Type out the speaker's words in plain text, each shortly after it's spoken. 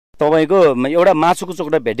तपाईको एउटा मासुको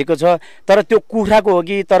चोकटा भेटेको छ तर त्यो कुखुराको हो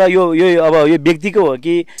कि तर यो अब यो व्यक्तिको हो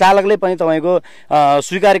कि चालकले पनि तपाईको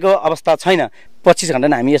स्वीकारेको अवस्था छैन। 25 घण्टा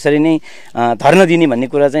हामी यसरी नै धर्ना दिने भन्ने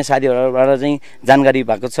कुरा चाहिँ साथीहरुबाट चाहिँ जानकारी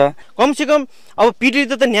भएको छ। कमसेकम अब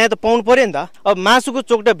पीडित त न्याय त पाउनु पर्यो नि त। अब मासुको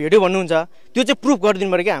चोकटा भेट्यो भन्नुहुन्छ त्यो चाहिँ प्रुफ गरिदिनु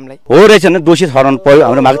पर्यो क्या हामीलाई। हो रहेछ भने दोषी ठहराउनु पर्यो,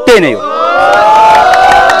 हाम्रो माग त्यही नै हो।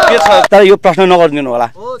 के छ तर यो प्रश्न नगरिदिनु होला,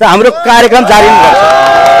 त हाम्रो कार्यक्रम जारी नै गर्छ,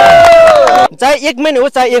 चाहे 1 महिना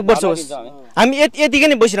होस् चाहे 1 वर्ष होस्। हामी यतिकै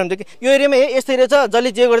नै बसिरहन्छ कि यो एरियामा यस्तै रहेछ,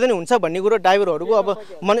 जसले जे गर्दा नि हुन्छ भन्ने कुरो ड्राइभरहरूको अब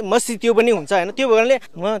मस्ती त्यो पनि हुन्छ होइन। त्यो भएकाले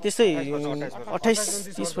म त्यस्तै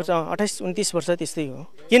 28-30 वर्ष 28-29 वर्ष त्यस्तै हो।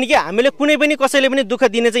 किनकि हामीले कुनै पनि कसैले पनि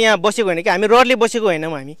दुःख दिने चाहिँ यहाँ बसेको होइन कि हामी रहरले बसेको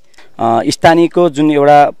होइनौँ। हामी स्थानीयको जुन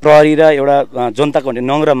एउटा प्रहरी र एउटा जनताको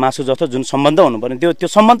नङ र मासु जस्तो जुन सम्बन्ध हुनुपर्ने त्यो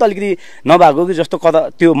सम्बन्ध अलिकति नभएको कि जस्तो कता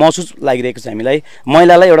त्यो महसुस लागिरहेको छ हामीलाई।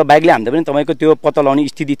 महिलालाई एउटा बाइकले हान्दा पनि तपाईँको त्यो पत्ता लगाउने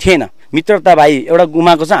स्थिति थिएन। मित्रता भाइ एउटा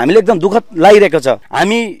गुमाएको छ, हामीले एकदम दुःख लागिरहेको छ।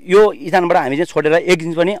 हामी यो स्थानबाट हामी चाहिँ छोडेर एक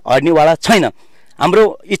दिन पनि हट्नेवाला छैन। हाम्रो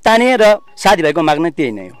स्थानीय र साथीभाइको माग नै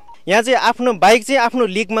त्यही नै हो। यहाँ चाहिँ आफ्नो बाइक चाहिँ आफ्नो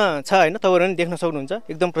लिगमा छ होइन, तपाईँहरू पनि देख्न सक्नुहुन्छ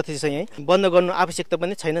एकदम प्रतिशत यहीँ बन्द गर्नु आवश्यकता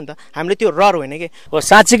पनि छैन नि त। हामीले त्यो रहर होइन कि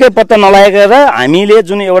साँच्चीकै पत्ता नलागेर हामीले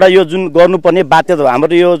जुन एउटा यो जुन गर्नुपर्ने बाध्यता हो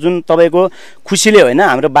हाम्रो, यो जुन तपाईँको खुसीले होइन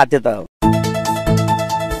हाम्रो बाध्यता हो।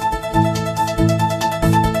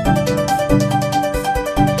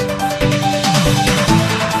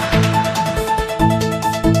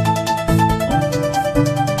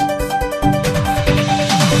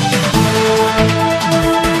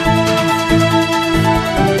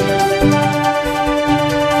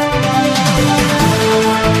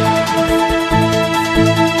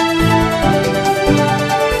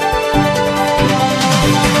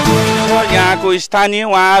 स्थानीय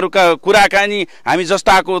उहाँहरूका कुराकानी हामी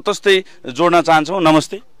जस्ताको तस्तै जोड्न चाहन्छौँ।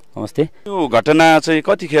 नमस्ते। नमस्ते। यो घटना चाहिँ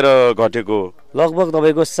कतिखेर घटेको? लगभग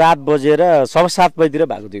तपाईँको 7 बजेर 7:15 बजेतिर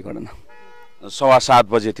भएको थियो घटना। 7:15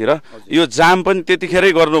 बजेतिर। यो जाम पनि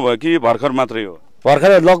त्यतिखेरै गर्नुभयो कि भर्खर मात्रै हो?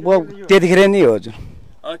 भर्खर लगभग त्यतिखेर नै हो हजुर।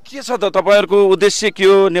 के छ त तपाईँहरूको उद्देश्य के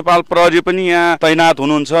हो? नेपाल प्रहरी पनि यहाँ तैनात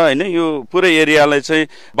हुनुहुन्छ होइन, यो पुरै एरियालाई चाहिँ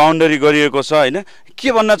बााउन्डरी गरिएको छ होइन।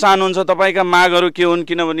 के भन्न चाहनुहुन्छ? तपाईँका मागहरू के हुन्?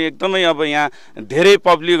 किनभने एकदमै अब यहाँ धेरै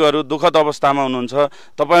पब्लिकहरू दुःखद अवस्थामा हुनुहुन्छ।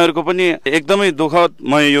 तपाईँहरूको पनि एकदमै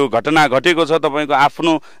दुःखदमय यो घटना घटेको छ, तपाईँको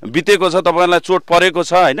आफ्नो बितेको छ, तपाईँलाई चोट परेको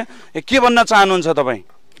छ होइन। के भन्न चाहनुहुन्छ तपाईँ?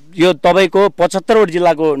 यो तपाईँको 75 वटा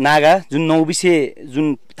जिल्लाको नागा जुन 9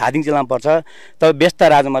 जुन धादिङ जिल्लामा पर्छ तब व्यस्त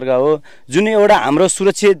राजमार्ग हो। जुन एउटा हाम्रो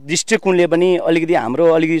सुरक्षित दृष्टिकोणले पनि अलिकति हाम्रो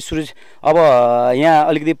अलिकति सुरक्षित अब यहाँ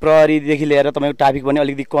अलिकति प्रहरीदेखि लिएर तपाईँको ट्राफिक पनि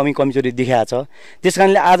अलिकति कमजोरी देखाएको छ। त्यस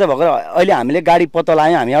कारणले आज भर्खर अहिले हामीले गाडी पत्ता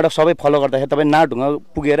लगायौँ। हामी एउटा सबै फलो गर्दाखेरि तपाईँ नाडढुङ्गा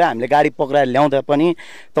पुगेर हामीले गाडी पक्राएर ल्याउँदा पनि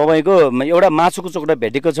तपाईँको एउटा मासुको चोकटा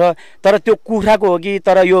भेटेको छ तर त्यो कुखुराको हो कि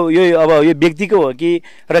तर यो अब यो व्यक्तिको हो कि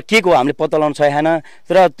र के को हामीले पत्ता लगाउन सकेन।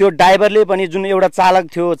 तर त्यो ड्राइभरले पनि जुन एउटा चालक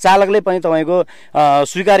थियो चालकले पनि तपाईँको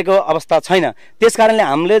स्वीकारेको अवस्था छैन। त्यस कारणले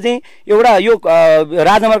हामीले चाहिँ एउटा यो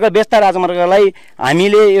राजमार्ग व्यस्त राजमार्गलाई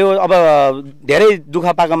हामीले यो अब धेरै दुःख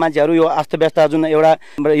पाएको मान्छेहरू यो अस्तव्यस्त जुन एउटा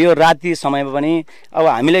यो राति समयमा पनि अब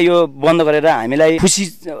हामीले यो बन्द गरेर हामीलाई खुसी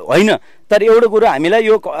होइन। तर एउटा कुरो हामीलाई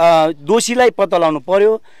यो दोषीलाई पत्ता लगाउनु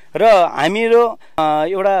पर्यो र हामीहरू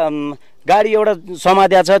एउटा गाडी एउटा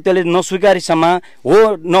समात्या छ त्यसले नस्वीकारीसम्म हो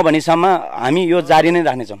नभनेसम्म हामी यो जारी नै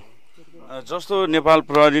राख्नेछौँ। जस्तो नेपाल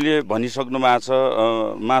प्रहरीले भनिसक्नु भएको छ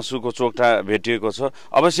मासुको चोकटा भेटिएको छ,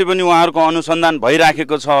 अवश्य पनि उहाँहरूको अनुसन्धान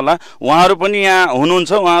भइराखेको छ होला। उहाँहरू पनि यहाँ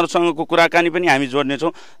हुनुहुन्छ, उहाँहरूसँगको कुराकानी पनि हामी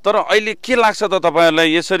जोड्नेछौँ। तर अहिले के लाग्छ त तपाईँहरूलाई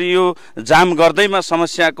यसरी यो जाम गर्दैमा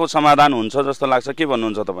समस्याको समाधान हुन्छ जस्तो लाग्छ? के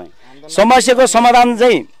भन्नुहुन्छ तपाईँ? समस्याको समाधान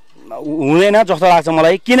चाहिँ हुँदैन जस्तो लाग्छ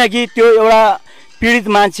मलाई, किनकि त्यो एउटा पीडित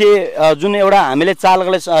मान्छे जुन एउटा हामीले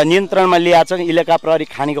चालकलाई नियन्त्रणमा ल्याएको छ इलाका प्रहरी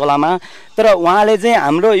खानेकोलामा। तर उहाँले चाहिँ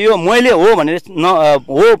हाम्रो यो मैले हो भनेर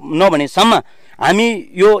हो नभनेसम्म हामी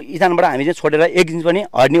यो स्थानबाट हामी चाहिँ छोडेर एक दिन पनि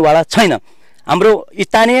हट्नेवाला छैन। हाम्रो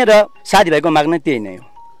स्थानीय र साथीभाइको माग नै त्यही नै हो।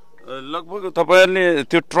 लगभग तपाईँहरूले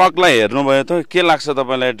त्यो ट्रकलाई हेर्नुभयो त के लाग्छ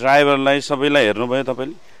तपाईँलाई? ड्राइभरलाई सबैलाई हेर्नुभयो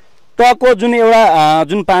तपाईँले? ट्रकको जुन एउटा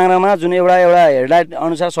जुन पाङ्रामा जुन एउटा हेडलाइट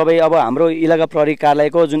अनुसार सबै अब हाम्रो इलाका प्रहरी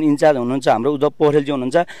कार्यालयको जुन इन्चार्ज हुनुहुन्छ हाम्रो उद्धव पोखरेलजी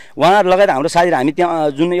हुनुहुन्छ, उहाँहरू लगायत हाम्रो साथीहरू हामी त्यहाँ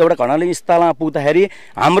जुन एउटा घटनाले स्थलमा पुग्दाखेरि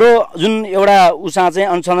हाम्रो जुन एउटा उसँग चाहिँ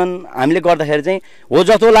अनुसन्धान हामीले गर्दाखेरि चाहिँ हो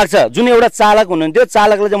जस्तो लाग्छ। जुन एउटा चालक हुनुहुन्थ्यो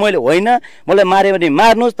चालकले चाहिँ मैले होइन मलाई माऱ्यो भने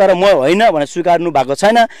मार्नुहोस् तर म होइन भनेर स्वीकार्नु भएको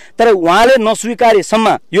छैन। तर उहाँले नस्वीकारेसम्म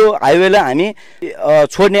यो हाइवेलाई हामी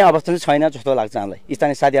छोड्ने अवस्था चाहिँ छैन जस्तो लाग्छ हामीलाई।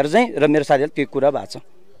 स्थानीय साथीहरू चाहिँ र मेरो साथीहरू त्यो कुरा भएको छ।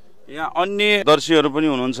 यहाँ अन्य दर्शीहरू पनि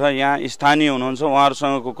हुनुहुन्छ, यहाँ स्थानीय हुनुहुन्छ,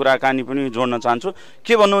 उहाँहरूसँगको कुराकानी पनि जोड्न चाहन्छु।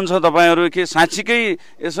 के भन्नुहुन्छ तपाईँहरू? के साँच्चीकै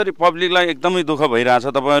यसरी पब्लिकलाई एकदमै दुःख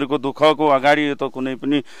भइरहेछ? तपाईँहरूको दुःखको अगाडि त कुनै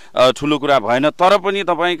पनि ठुलो कुरा भएन, तर पनि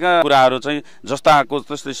तपाईँका कुराहरू चाहिँ जस्ताको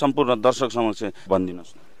त्यस्तै सम्पूर्ण दर्शक समक्ष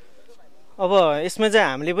भनिदिनुहोस्। अब यसमा चाहिँ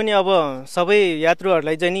हामीले पनि अब सबै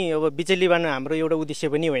यात्रुहरूलाई चाहिँ नि अब बिचली बाँड्नु हाम्रो एउटा उद्देश्य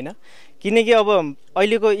पनि होइन, किनकि अब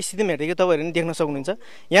अहिलेको स्थितिमा हेर्दाखेरि तपाईँहरू पनि देख्न सक्नुहुन्छ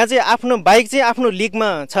यहाँ चाहिँ आफ्नो बाइक चाहिँ आफ्नो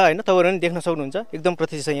लिगमा छ होइन, तपाईँहरू पनि देख्न सक्नुहुन्छ एकदम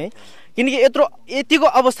प्रत्यक्ष यहीँ। किनकि यतिको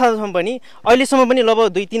अवस्थासम्म पनि अहिलेसम्म पनि लगभग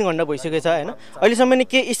 2-3 घन्टा भइसकेको छ होइन। अहिलेसम्म पनि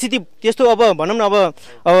के स्थिति त्यस्तो अब भनौँ न अब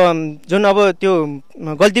जुन अब त्यो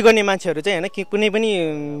गल्ती गर्ने मान्छेहरू चाहिँ होइन कि कुनै पनि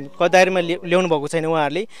दायरामा ल्याउनु भएको छैन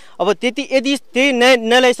उहाँहरूले। अब यदि त्यही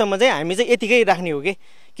न्यायालयसम्म चाहिँ हामी चाहिँ यतिकै राख्ने हो कि,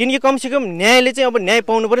 किनकि कमसेकम न्यायले चाहिँ अब न्याय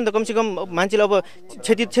पाउनु पऱ्यो नि त, कमसेकम मान्छेले अब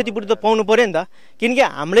क्षतिपूर्ति त पाउनु पऱ्यो नि त। किनकि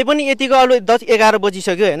हामीले पनि यतिको अब 10-11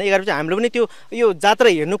 बजिसक्यो होइन, 11 बजी हामीले पनि त्यो यो जात्रा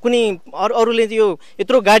हेर्नु कुनै अरूले यो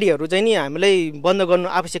यत्रो गाडीहरू चाहिँ नि हामीलाई बन्द गर्नु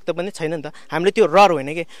आवश्यकता पनि छैन नि त। हामीले त्यो रहर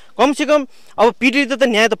होइन कि, कमसेकम अब पीडित त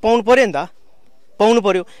न्याय त पाउनु पऱ्यो नि त, पाउनु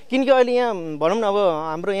पऱ्यो। किनकि अहिले यहाँ भनौँ न अब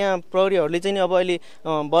हाम्रो यहाँ प्रहरीहरूले चाहिँ अब अहिले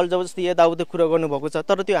बल जबरजस्ती यताउता कुरा गर्नुभएको छ,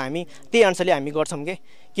 तर त्यो हामी त्यही अनुसारले हामी गर्छौँ कि,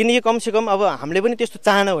 किनकि कमसेकम अब हामीले पनि त्यस्तो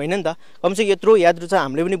चाहना होइन नि त। कमसेकम यत्रो यात्रु छ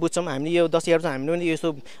हामीले पनि बुझ्छौँ, हामीले यो 10 यात्रु छ हामीले पनि यस्तो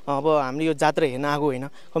अब हामीले यो जात्रा हेर्न आएको होइन।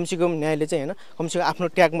 कमसेकम न्यायले चाहिँ होइन कमसेकम आफ्नो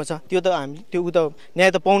ट्यागमा छ, त्यो त हामी त्यो त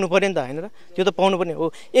न्याय त पाउनु पऱ्यो नि त होइन र, त्यो त पाउनु पर्ने हो।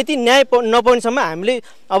 यति न्याय नपाउनेसम्म हामीले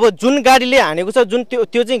अब जुन गाडीले हानेको छ, जुन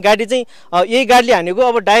त्यो चाहिँ गाडी चाहिँ यही गाडीले हानेको,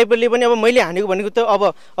 अब ड्राइभरले पनि अब मैले हानेको भनेको त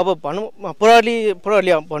अब भनौँ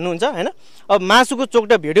प्रहरीले भन्नुहुन्छ होइन। अब मासुको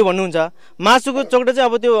चोकटा भेट्यो भन्नुहुन्छ, मासुको चोकटा चाहिँ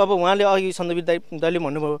अब त्यो अब उहाँले अघि सन्दीप दाइले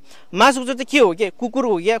भन्नुभयो मासुको चोक चाहिँ के हो कि, कुकुर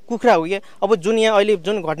हो क्या कुखुरा हो क्या, अब जुन यहाँ अहिले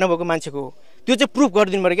जुन घटना भएको मान्छेको हो त्यो चाहिँ प्रुफ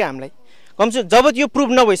गरिदिनु पऱ्यो क्या हामीलाई। कमसेकम जब त्यो प्रुफ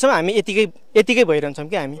नभएसम्म हामी यतिकै भइरहन्छौँ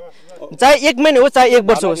कि, हामी चाहे 1 महिना हो चाहे 1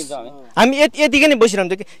 वर्ष होस् हामी यतिकै नै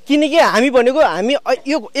बसिरहन्छौँ कि। किनकि हामी भनेको हामी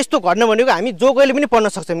यो यस्तो घटना भनेको हामी जो कहिले पनि पढ्न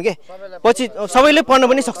सक्छौँ कि, पछि सबैले पढ्न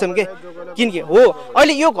पनि सक्छौँ कि। किनकि हो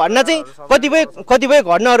अहिले यो घटना चाहिँ कतिपय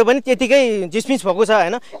घटनाहरू पनि त्यतिकै जिसमिस भएको छ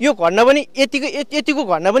होइन। यो घटना पनि यतिको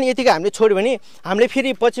घटना पनि यतिकै हामीले छोड्यो भने हामीले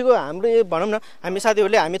फेरि पछिको हाम्रो भनौँ न हामी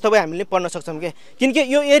साथीहरूले हामीले पढ्न सक्छौँ कि। किनकि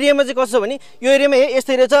यो एरियामा चाहिँ कस्तो छ भने यो एरियामा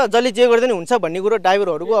यस्तै रहेछ, जसले जे गर्दा नि हुन्छ भन्ने कुरो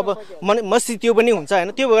ड्राइभरहरूको अब मस्ती त्यो पनि हुन्छ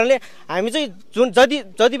होइन। त्यो भएकाले हामी चाहिँ जुन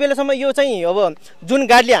जति बेलासम्म यो चाहिँ अब जुन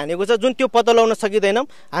गाडीले हानेको छ जुन त्यो पत्ता लगाउन सकिँदैनौँ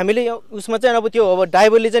हामीले उसमा चाहिँ अब त्यो अब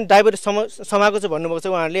ड्राइभर समाएको छ भन्नुभएको छ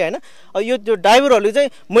उहाँहरूले होइन। यो त्यो ड्राइभरहरूले चाहिँ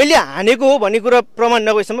मैले हानेको हो भन्ने कुरा प्रमाण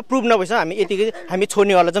नभएसम्म प्रुफ नभएसम्म हामी यतिकै हामी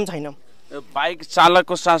छोड्नेवाला चाहिँ छैनौँ। बाइक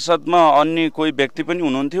चालकको साथसाथमा अन्य कोही व्यक्ति पनि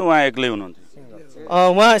हुनुहुन्थ्यो, उहाँ एक्लै हुनुहुन्थ्यो?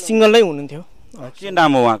 उहाँ सिङ्गल नै हुनुहुन्थ्यो। के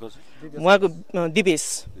नाम हो उहाँको? उहाँको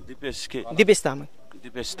दिपेश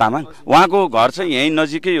तामाङ। उहाँको घर चाहिँ यहीँ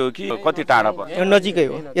नजिकै हो कि कति टाढा पर्छ? नजिकै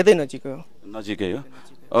हो, यतै नजिकै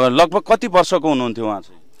हो। लगभग कति वर्षको हुनुहुन्थ्यो उहाँ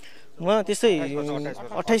चाहिँ? उहाँ त्यस्तै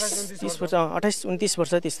 28-29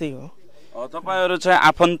 वर्ष त्यस्तै हो। तपाईहरु चाहिँ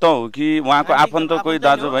आफन्त हो कि उहाँको आफन्त कोही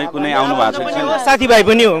दाजुभाइ कुनै आउनु भएको छ कि? साथीभाइ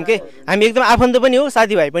पनि हो के, हामी एकदम आफन्त पनि हो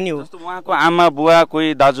साथीभाइ पनि हो। जस्तो उहाँको आमा बुवा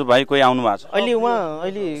कोही दाजुभाइ कोही आउनु भएको छ? अहिले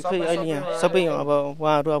यहाँ सबै अब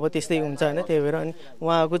उहाँहरू अब त्यस्तै हुन्छ हैन, त्यही भएर अनि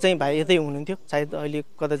उहाँको चाहिँ भाइ यतै हुनुहुन्थ्यो, सायद अहिले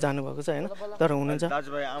कता जानु भएको छ हैन, तर हुनुहुन्छ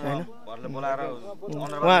हैन।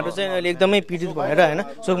 उहाँहरू चाहिँ अहिले एकदमै पीडित भएर हैन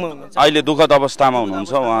शोकमा हुनुहुन्छ। अहिले दुःखद अवस्थामा हुनुहुन्छ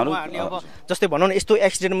उहाँहरू। अब जस्तै भनौँ न यस्तो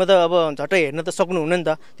एक्सिडेन्टमा त अब झट्टै हेर्न त सक्नु हुन्न नि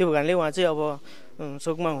त, त्यो कारणले उहाँ चाहिँ अब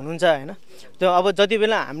शोकमा हुनुहुन्छ हैन। त्यो अब जति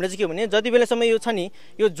बेला हामीले चाहिँ के भने जति बेलासम्म यो छ नि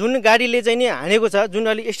यो जुन गाडीले चाहिँ नि हानेको छ, जुन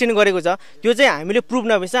अलि एक्सिडेन्ट गरेको छ त्यो चाहिँ हामीले प्रुफ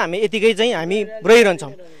नभएछ हामी यतिकै चाहिँ हामी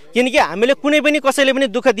रहिरहन्छौँ। किनकि हामीले कुनै पनि कसैले पनि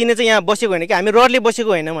दुःख दिने चाहिँ यहाँ बसेको होइन कि, हामी रहरले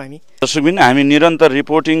बसेको होइनौँ हामी। दर्शकबिन हामी निरन्तर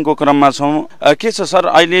रिपोर्टिङको क्रममा छौँ। के छ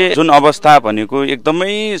सर अहिले जुन अवस्था भनेको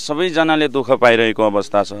एकदमै सबैजनाले दुःख पाइरहेको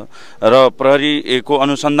अवस्था छ र प्रहरीको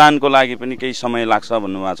अनुसन्धानको लागि पनि केही समय लाग्छ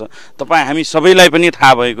भन्नुभएको छ। तपाईँ हामी सबैलाई पनि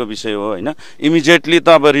थाहा भएको विषय हो होइन, इमिडिएटली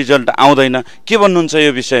त अब रिजल्ट आउँदैन, के भन्नुहुन्छ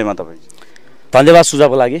यो विषयमा तपाईँ? धन्यवाद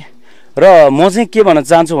सुझावको लागि। र म चाहिँ के भन्न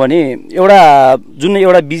चाहन्छु भने जुन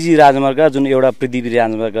एउटा बिजी राजमार्ग, जुन एउटा पृथ्वी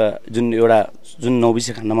राजमार्ग, जुन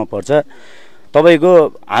 9 खण्डमा पर्छ, तपाईँको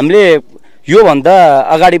हामीले योभन्दा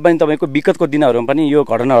अगाडि पनि तपाईँको विगतको दिनहरूमा पनि यो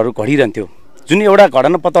घटनाहरू घटिरहन्थ्यो। जुन एउटा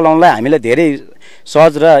घटना पत्ता लगाउनलाई हामीलाई धेरै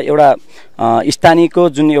सहज र एउटा स्थानीयको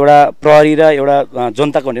जुन एउटा प्रहरी र एउटा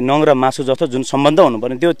जनताको नङ र मासु जस्तो जुन सम्बन्ध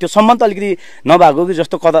हुनुपर्ने त्यो सम्बन्ध अलिकति नभएको कि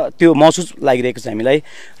जस्तो कता त्यो महसुस लागिरहेको छ हामीलाई।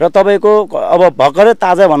 र तपाईँको अब भर्खरै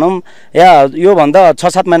ताजा भनौँ या योभन्दा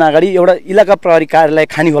 6-7 महिना अगाडि एउटा इलाका प्रहरी कार्यालय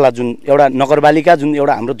खानीखोला जुन एउटा नगरपालिका जुन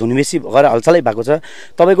एउटा हाम्रो धुनबेसी भएर हलचलै भएको छ,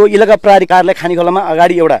 तपाईँको इलाका प्रहरी कार्यालय खानीखोलामा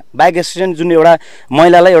अगाडि एउटा बाइक एक्सिडेन्ट जुन एउटा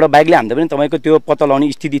महिलालाई एउटा बाइकले हान्दा पनि तपाईँको त्यो पत्ता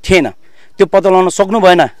लगाउने स्थिति थिएन, त्यो पत्ता लगाउन सक्नु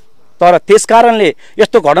भएन तर त्यस कारणले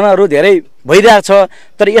यस्तो घटनाहरू धेरै भइरहेको छ।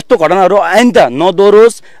 तर यस्तो घटनाहरू आइन्दा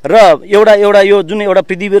नदोहोरोस् र एउटा यो जुन एउटा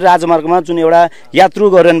पृथ्वी राजमार्गमा जुन एउटा यात्रु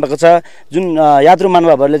गरिरहनु भएको छ, जुन यात्रु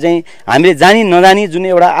महानुभावहरूले चाहिँ हामीले जानी नजानी जुन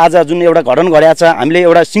एउटा आज जुन एउटा घटना घटेको छ, हामीले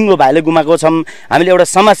एउटा सिङ्गो भाइले गुमाएको छौँ, हामीले एउटा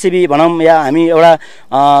समाजसेवी भनौँ या हामी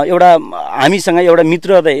एउटा हामीसँग एउटा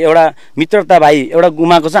मित्रता भाइ एउटा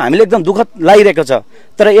गुमाएको छ, हामीले एकदम दुःख लागिरहेको छ।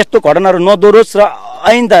 तर यस्तो घटनाहरू नदोहोरोस् र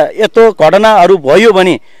आइन्दा यस्तो घटनाहरू भयो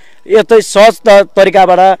भने यस्तै सहज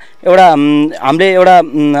तरिकाबाट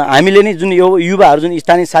हामीले नि जुन यो युवाहरू जुन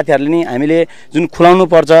स्थानीय साथीहरूले नि हामीले जुन खुलाउनु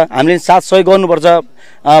पर्छ, हामीले साथ सहयोग गर्नुपर्छ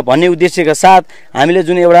भन्ने उद्देश्यका साथ हामीले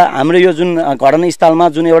जुन एउटा हाम्रो यो जुन घटनास्थलमा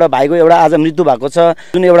जुन एउटा भाइको एउटा आज मृत्यु भएको छ,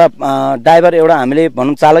 जुन एउटा ड्राइभर एउटा हामीले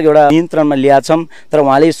भनौँ चालक एउटा नियन्त्रणमा ल्याएको छौँ, तर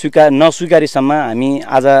उहाँले नस्वीकारीसम्म हामी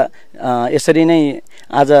आज यसरी नै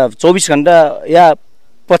आज 24 घण्टा या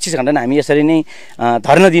 25 घण्टा हामी यसरी नै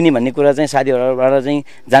धर्ना दिने भन्ने कुरा चाहिँ साथीहरूबाट चाहिँ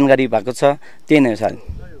जानकारी भएको छ। त्यही नै हो साथी।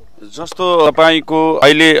 जस्तो तपाईँको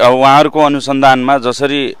अहिले उहाँहरूको अनुसन्धानमा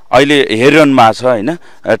जसरी अहिले हेरिरहनु भएको छ होइन,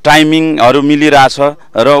 टाइमिङहरू मिलिरहेछ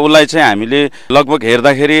र उसलाई चाहिँ हामीले लगभग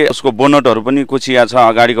हेर्दाखेरि उसको बोनटहरू पनि कुचिया छ,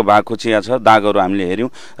 अगाडिको भाग कुचिया छ, दागहरू हामीले हेऱ्यौँ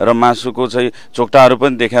र मासुको चाहिँ चोक्टाहरू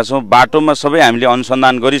पनि देखाएको छौँ। बाटोमा सबै हामीले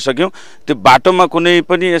अनुसन्धान गरिसक्यौँ। त्यो बाटोमा कुनै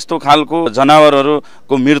पनि यस्तो खालको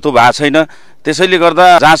जनावरहरूको मृत्यु भएको छैन। त्यसैले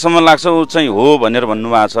गर्दा जहाँसम्म लाग्छ ऊ चाहिँ हो भनेर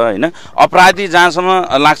भन्नुभएको छ होइन। अपराधी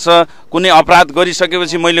जहाँसम्म लाग्छ कुनै अपराध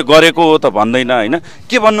गरिसकेपछि मैले गरेको हो त भन्दैन होइन।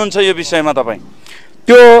 के भन्नुहुन्छ यो विषयमा तपाईँ?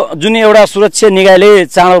 त्यो जुन एउटा सुरक्षा निकायले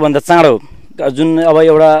चाँडोभन्दा चाँडो जुन अब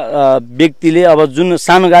एउटा व्यक्तिले अब जुन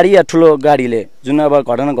सानो गाडी या ठुलो गाडीले जुन अब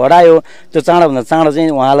घटना घटायो त्यो चाँडोभन्दा चाँडो चाहिँ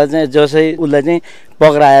उहाँलाई चाहिँ जसै उसलाई चाहिँ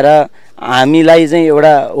पक्राएर हामीलाई चाहिँ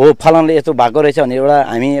एउटा हो फलानले यस्तो भएको रहेछ भने एउटा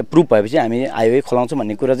हामी प्रुफ भएपछि हामी हाइवे खोलाउँछौँ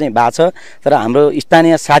भन्ने कुरा चाहिँ भएको छ। तर हाम्रो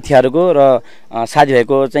स्थानीय साथीहरूको र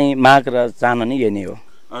साथीभाइको चाहिँ माग र चाहना नै यही नै हो।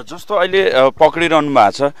 जस्तो अहिले पक्रिरहनु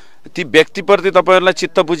भएको छ, ती व्यक्तिप्रति तपाईँहरूलाई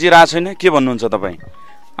चित्त बुझिरहेको छैन, के भन्नुहुन्छ तपाईँ?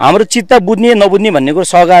 हाम्रो चित्त बुझ्ने नबुझ्ने भन्ने कुरो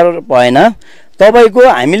सहकार भएन। तपाईँको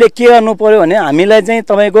हामीले के गर्नु पर्यो भने हामीलाई चाहिँ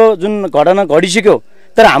तपाईँको जुन घटना घटिसक्यो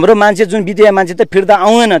तर हाम्रो मान्छे जुन विदेशी मान्छे त फिर्ता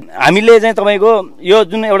आउँदैन। हामीले चाहिँ तपाईँको यो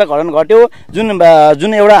जुन एउटा घटना घट्यो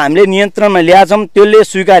जुन एउटा हामीले नियन्त्रणमा ल्याएछौँ त्यसले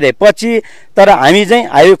स्वीकारेपछि तर हामी चाहिँ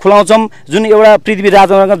हाइवे खुलाउँछौँ। जुन एउटा पृथ्वी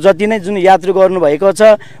राजमार्गमा जति नै जुन यात्रु गर्नुभएको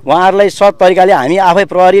छ उहाँहरूलाई सत तरिकाले हामी आफै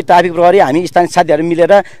प्रहरी ट्राफिक प्रहरी हामी स्थानीय साथीहरू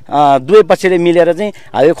मिलेर दुवै पक्षले मिलेर चाहिँ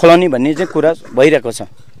हाइवे खोलाउने भन्ने चाहिँ कुरा भइरहेको छ।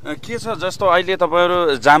 के छ जस्तो अहिले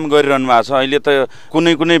तपाईँहरू जाम गरिरहनु भएको छ, अहिले त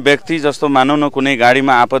कुनै व्यक्ति जस्तो मानौँ न कुनै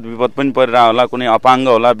गाडीमा आपद विपद पनि परिरहेको होला, कुनै अपाङ्ग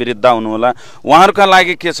होला, वृद्ध हुनु होला, उहाँहरूका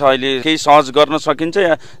लागि के छ अहिले केही सहज गर्न सकिन्छ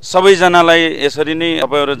या सबैजनालाई यसरी नै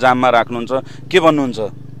तपाईँहरू जाममा राख्नुहुन्छ, के भन्नुहुन्छ?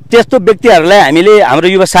 त्यस्तो व्यक्तिहरूलाई हामीले हाम्रो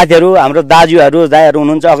युवा साथीहरू हाम्रो दाजुहरू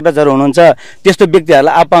हुनुहुन्छ अग्रजहरू हुनुहुन्छ त्यस्तो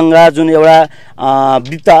व्यक्तिहरूलाई अपाङ्ग जुन एउटा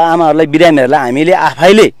वृद्ध आमाहरूलाई बिरामीहरूलाई हामीले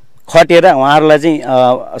आफैले खटेर उहाँहरूलाई चाहिँ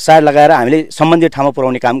सायद लगाएर हामीले सम्बन्धित ठाउँमा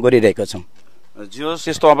पुर्याउने काम गरिरहेका छौँ। जियोस्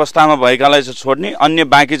यस्तो अवस्थामा भएकालाई चाहिँ छोड्ने, अन्य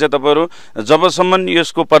बाँकी चाहिँ तपाईँहरू जबसम्म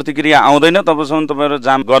यसको प्रतिक्रिया आउँदैन तबसम्म तपाईँहरू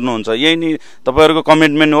जाम गर्नुहुन्छ, यही नि तपाईँहरूको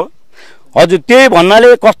कमिटमेन्ट हो? हजुर, त्यही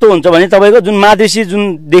भन्नाले कस्तो हुन्छ भने तपाईँको जुन माधेसी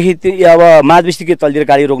जुनदेखि अब माधेसीको तलतिर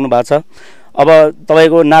गाडी रोक्नु भएको छ, अब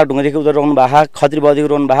तपाईँको नागढुङ्गादेखि उता रोक्नु भएको, खत्रीबदेखि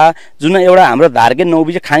रोक्नु भएको, जुन एउटा हाम्रो धारकै 9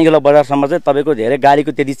 बजी खानेखेला बजारसम्म चाहिँ तपाईँको धेरै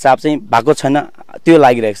गाडीको त्यति चाप चाहिँ भएको छैन। त्यो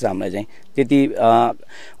लागिरहेको छ हामीलाई चाहिँ त्यति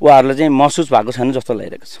उहाँहरूलाई चाहिँ महसुस भएको छैन जस्तो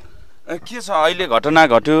लागिरहेको छ। के छ अहिले घटना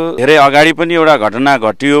घट्यो, धेरै अगाडि पनि एउटा घटना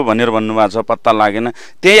घट्यो भनेर भन्नुभएको छ, पत्ता लागेन,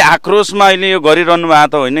 त्यही आक्रोशमा अहिले यो गरिरहनु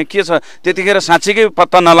भएको त होइन? के छ त्यतिखेर साँच्चीकै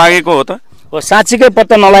पत्ता नलागेको हो त? साँच्चीकै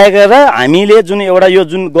पत्ता नलागेर हामीले जुन एउटा यो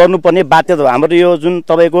जुन गर्नुपर्ने बाध्यता हो हाम्रो, यो जुन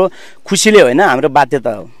तपाईँको खुसीले होइन हाम्रो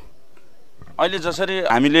बाध्यता हो। अहिले जसरी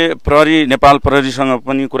हामीले प्रहरी नेपाल प्रहरीसँग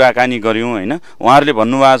पनि कुराकानी गऱ्यौँ होइन, उहाँहरूले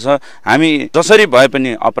भन्नुभएको छ हामी जसरी भए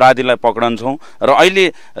पनि अपराधीलाई पक्रन्छौँ र अहिले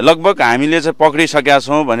लगभग हामीले चाहिँ पक्रिसकेका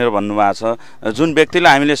छौँ भनेर भन्नुभएको छ। जुन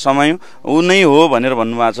व्यक्तिलाई हामीले समायौँ ऊ नै हो भनेर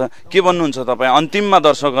भन्नुभएको छ। के भन्नुहुन्छ तपाईँ अन्तिममा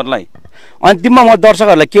दर्शकहरूलाई? अन्तिममा म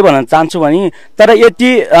दर्शकहरूलाई के भन्न चाहन्छु भने तर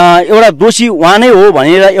यति एउटा दोषी उहाँ नै हो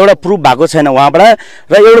भनेर एउटा प्रुफ भएको छैन उहाँबाट।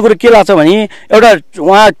 र एउटा कुरो के लाग्छ भने एउटा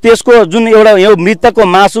उहाँ त्यसको जुन एउटा यो मृतकको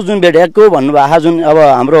मासु जुन भेटेको भन्नुभएको जुन अब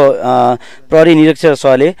हाम्रो प्रहरी निरीक्षक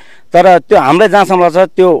सरले, तर त्यो हामीलाई जहाँसम्म लाग्छ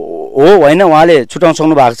त्यो हो होइन उहाँले छुटाउन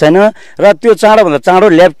सक्नु भएको छैन। र त्यो चाँडोभन्दा चाँडो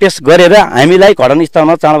ल्याब टेस्ट गरेर हामीलाई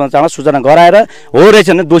घटनास्थलमा चाँडोभन्दा चाँडो सूचना गराएर हो रहेछ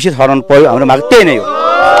भने दोषी ठहराउनु पर्यो। हाम्रो माग त्यही नै हो।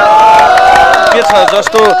 के छ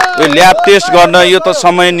जस्तो यो ल्याब टेस्ट गर्न यो त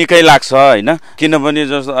समय निकै लाग्छ होइन, किनभने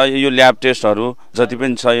जस्तो यो ल्याब टेस्टहरू जति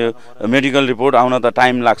पनि छ यो मेडिकल रिपोर्ट आउन त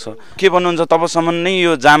टाइम लाग्छ। के भन्नुहुन्छ तबसम्म नै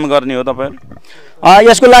यो जाम गर्ने हो तपाईँहरू?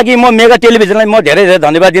 यसको लागि म मेगा टेलिभिजनलाई म धेरै धेरै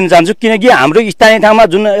धन्यवाद दिन चाहन्छु, किनकि हाम्रो स्थानीय ठाउँमा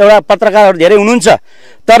जुन एउटा पत्रकारहरू धेरै हुनुहुन्छ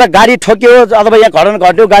तर गाडी ठोक्यो अथवा यहाँ घटना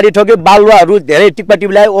घट्यो, गाडी ठोक्यो, बालुवाहरू धेरै टिप्पा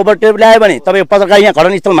ल्यायो, ओभरटेप ल्यायो भने तपाईँ पत्रकार यहाँ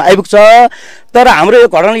घटनास्थलमा आइपुग्छ। तर हाम्रो यो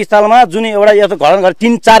घटनास्थलमा जुन एउटा यस्तो घटना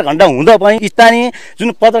 3-4 घण्टा हुँदा पनि स्थानीय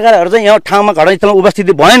जुन पत्रकारहरू चाहिँ यहाँ ठाउँमा घटनास्थलमा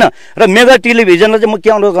उपस्थिति भएन। र मेगा टेलिभिजनलाई चाहिँ म के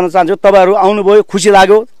अनुरोध गर्न चाहन्छु, तपाईँहरू आउनुभयो, खुसी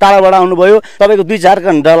लाग्यो, टाढाबाट आउनुभयो, तपाईँको 2-4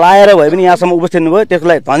 घण्टा लाएर भए पनि यहाँसम्म उपस्थित हुनुभयो, त्यसको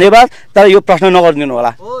लागि धन्यवाद। तर यो प्रश्न नगरिदिनु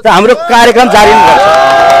होला, हाम्रो कार्यक्रम जारी नै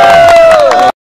गर्छ।